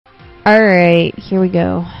Alright, here we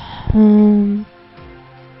go.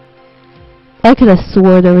 I could have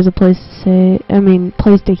swore there was a place to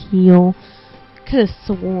place to heal. Could have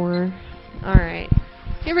swore. Alright,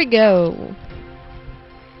 here we go.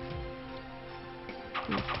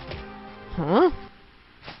 Huh?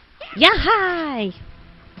 Yahai!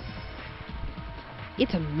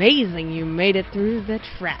 It's amazing you made it through the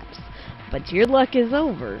traps, but your luck is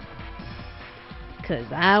over.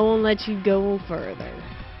 'Cause I won't let you go further.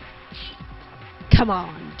 Come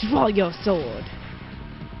on, draw your sword.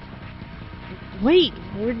 Wait,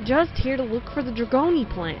 we're just here to look for the Dragoon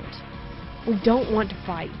plant. We don't want to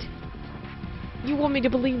fight. You want me to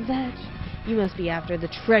believe that? You must be after the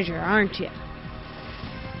treasure, aren't you?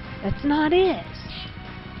 That's not it.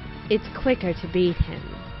 It's quicker to beat him.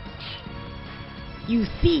 You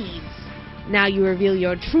thieves! Now you reveal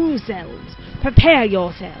your true selves. Prepare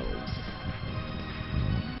yourselves.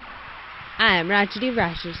 I am Rightgity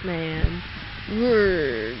Righteous Man.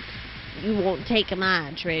 Rrrg. You won't take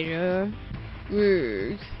my treasure.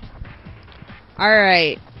 Rrrg.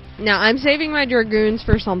 Alright. Now, I'm saving my Dragoons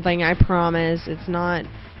for something, I promise. It's not...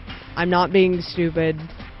 I'm not being stupid.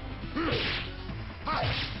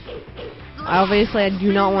 Obviously, I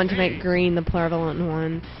do not want to make green the prevalent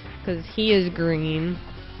one, because he is green.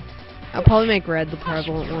 I'll probably make red the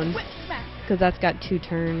prevalent one, because that's got 2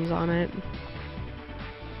 turns on it.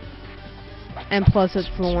 And plus, it's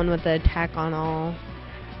the one with the attack on all.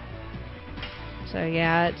 So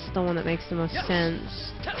yeah, it's the one that makes the most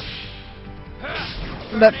sense.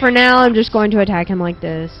 But for now, I'm just going to attack him like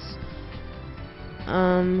this.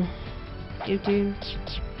 Do.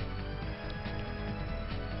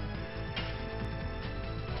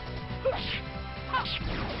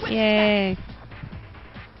 Yay.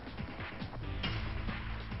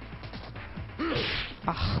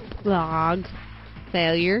 Ugh, blog.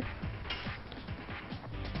 Failure.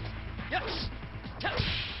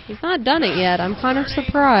 He's not done it yet. I'm kind of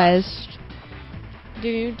surprised.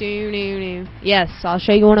 Yes, I'll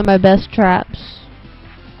show you one of my best traps.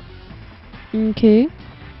 Okay.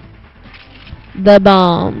 The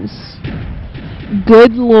bombs.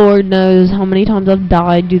 Good Lord knows how many times I've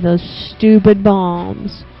died to those stupid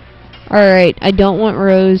bombs. Alright, I don't want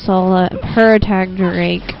Rose, so I'll let her attack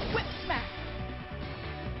Drake.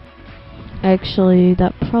 Actually,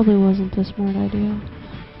 that probably wasn't a smart idea.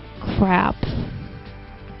 Crap.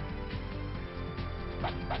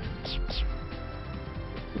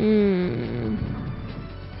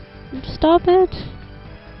 Stop it.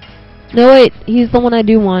 No, wait, he's the one I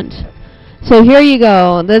do want. So here you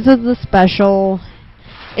go. This is the special.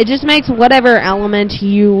 It just makes whatever element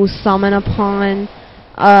you summon upon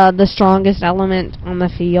the strongest element on the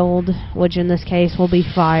field, which in this case will be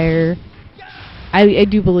fire. I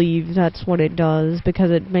do believe that's what it does, because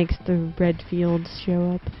it makes the red fields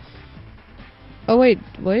show up. Oh, wait,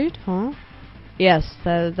 huh? Yes,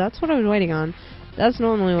 that's what I was waiting on. That's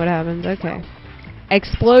normally what happens, okay.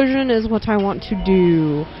 Explosion is what I want to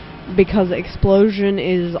do, because explosion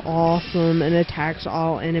is awesome and attacks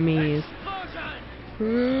all enemies.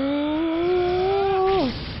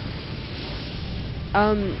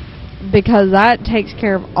 Because that takes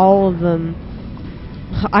care of all of them.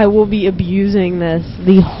 I will be abusing this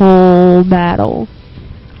the whole battle.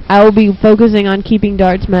 I will be focusing on keeping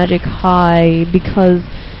Dart's magic high, because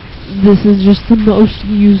this is just the most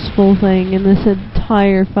useful thing in this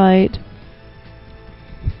entire fight.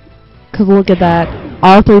 Because look at that.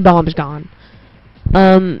 All 3 bombs gone.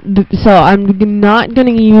 So I'm not going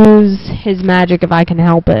to use his magic if I can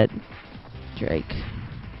help it. Drake.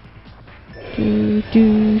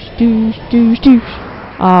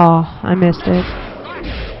 Oh, I missed it.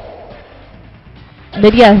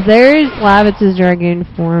 But yes, there is Lavitz's Dragoon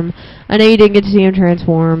form. I know you didn't get to see him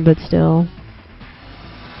transform, but still.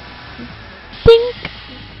 Dink!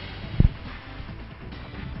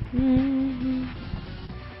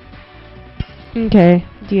 Okay,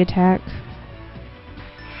 the attack.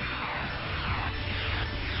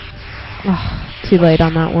 Oh, too late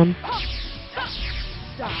on that one.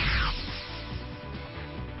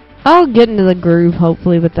 I'll get into the groove,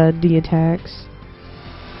 hopefully, with the D-attacks.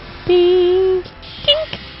 Ding!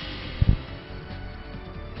 Dink!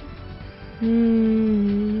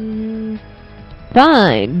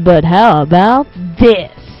 Fine, but how about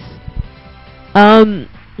this?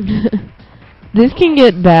 This can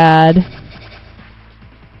get bad.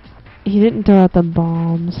 He didn't throw out the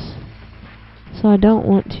bombs, so I don't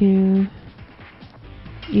want to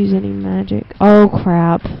use any magic. Oh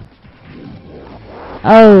crap.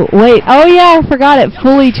 Oh wait, oh yeah, I forgot, it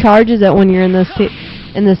fully charges it when you're in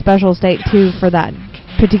the special state too for that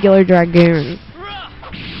particular Dragoon.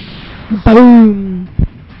 Boom.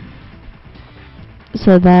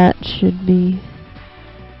 So that should be...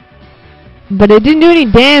 But it didn't do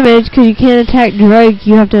any damage because you can't attack Drake.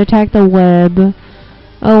 You have to attack the web.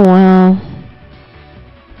 Oh wow.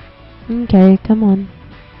 Okay, come on.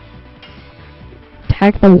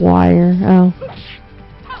 Attack the wire. Oh.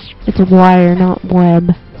 It's a wire, not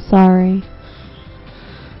web. Sorry.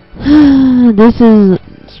 This is...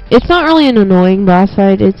 It's not really an annoying boss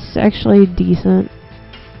fight. It's actually decent.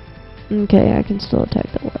 Okay, I can still attack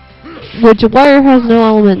the wire. Which wire has no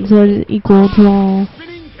element, so it's equal to all.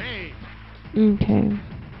 Okay.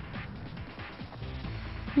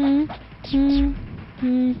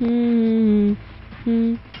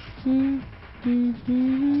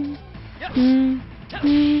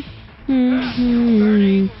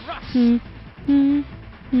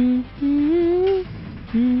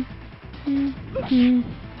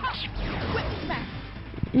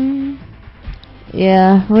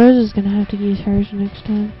 Yeah, Rose is gonna have to use hers next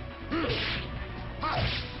time.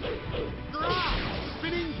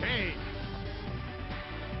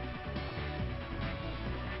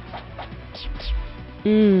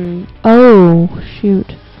 Oh,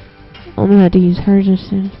 shoot. I'm gonna have to use hers as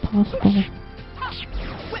soon as possible.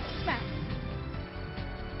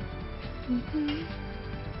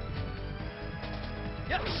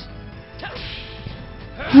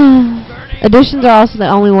 Additions are also the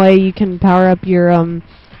only way you can power up your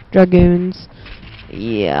Dragoons.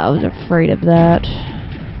 Yeah, I was afraid of that.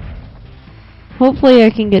 Hopefully I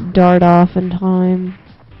can get Dart off in time.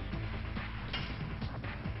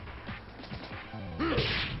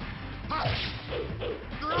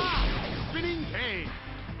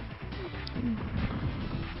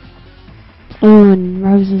 Oh, and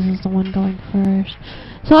Roses is the one going first.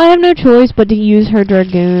 So I have no choice but to use her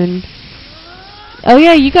Dragoon. Oh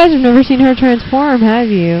yeah, you guys have never seen her transform, have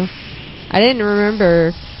you? I didn't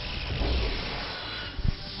remember.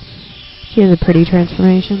 She has a pretty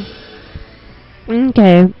transformation.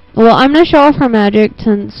 Okay. Well, I'm gonna show off her magic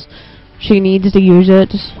since she needs to use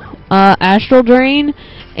it. Astral Drain.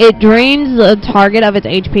 It drains the target of its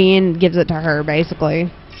HP and gives it to her,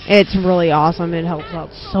 basically. It's really awesome. It helps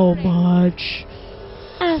out so much.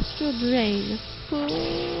 Astral Drain.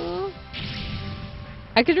 Oh.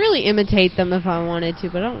 I could really imitate them if I wanted to,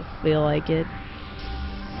 but I don't feel like it.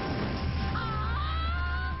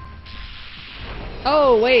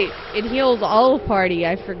 Oh, wait. It heals all party.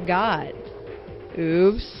 I forgot.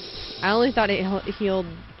 Oops. I only thought it healed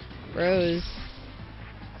Rose.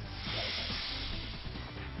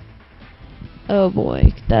 Oh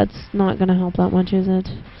boy. That's not gonna help that much, is it?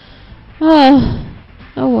 Oh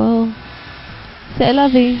well. C'est la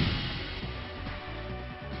vie.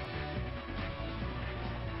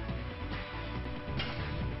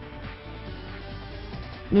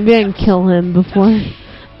 Maybe I can kill him before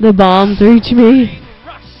the bombs reach me.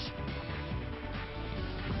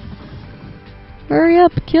 Hurry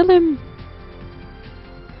up, kill him.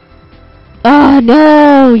 Oh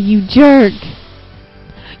no, you jerk.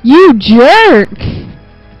 You jerk!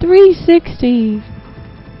 360.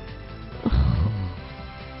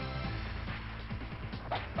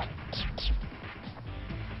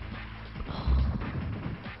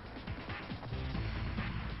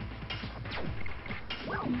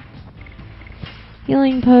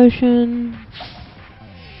 Healing potion.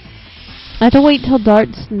 I have to wait till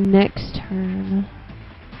Dart's next turn.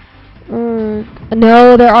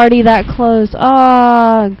 No, they're already that close.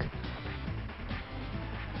 Ugh.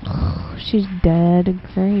 She's dead.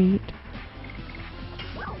 Great.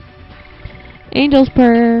 Angel's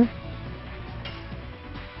Prayer.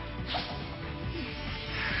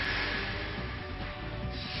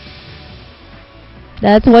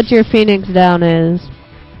 That's what your Phoenix down is.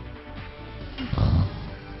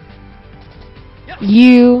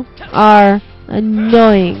 You are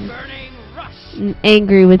annoying. I'm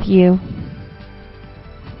angry with you.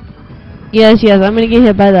 Yes, I'm gonna get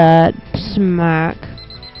hit by that. Smack.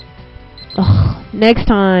 Ugh, next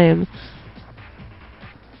time.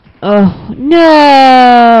 Oh,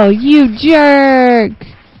 no! You jerk!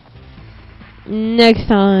 Next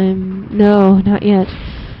time. No, not yet.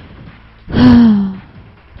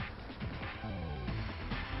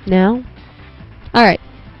 Now? Alright.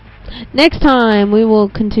 Next time we will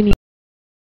continue.